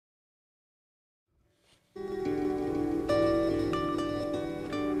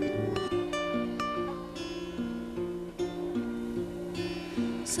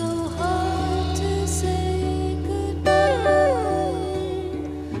So hard to say goodbye,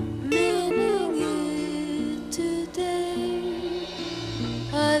 meaning you today.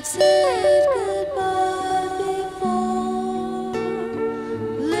 I've said goodbye before,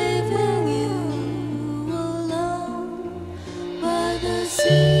 leaving you alone by the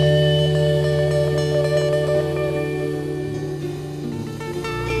sea.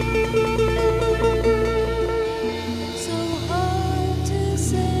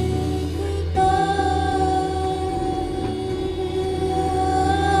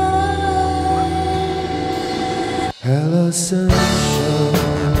 Hello sunshine,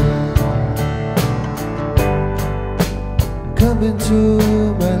 come into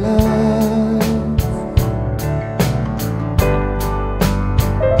my life.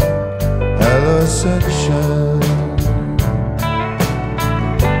 Hello sunshine,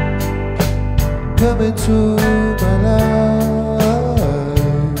 come into my life.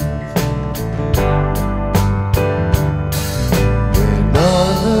 In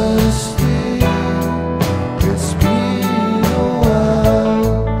honesty, it's been a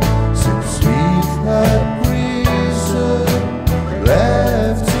while since we've had reason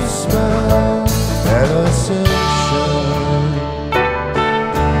left to smile. Hello sunshine,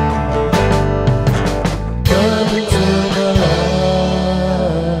 come into my life.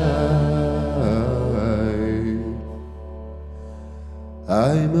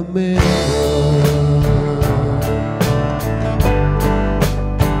 I'm a mirror,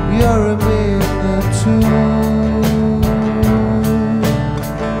 you're a mirror too.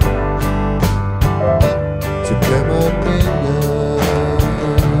 To come up in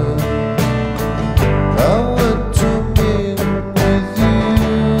I want to meet with you.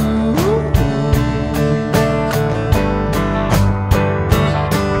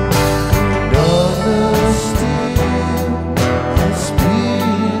 In honesty, it's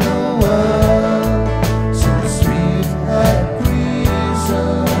been a while since we've had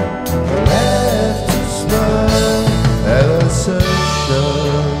reason left to smile. Hello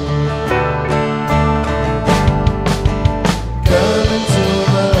sunshine, come into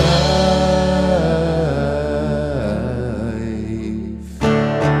my life.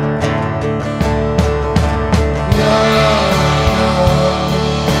 You're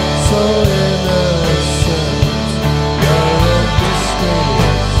so innocent, you're a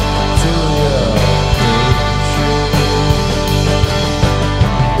disgrace to your picture.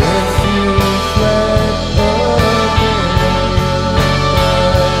 If you fled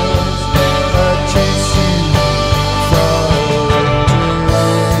I'd chase you far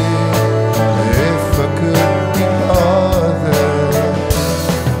away. If I could be bothered.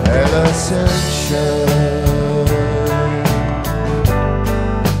 Hello sunshine,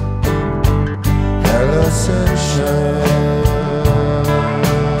 hello sunshine,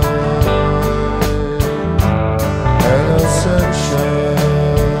 hello sunshine,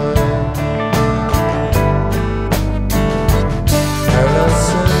 hello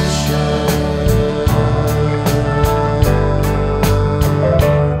sunshine,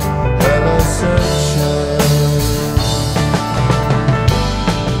 hello sunshine,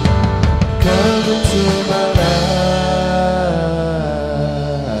 come into my life.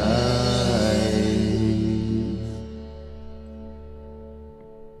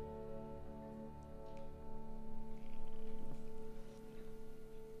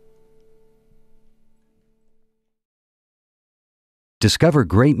 Discover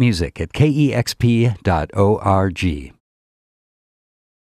great music at KEXP.org.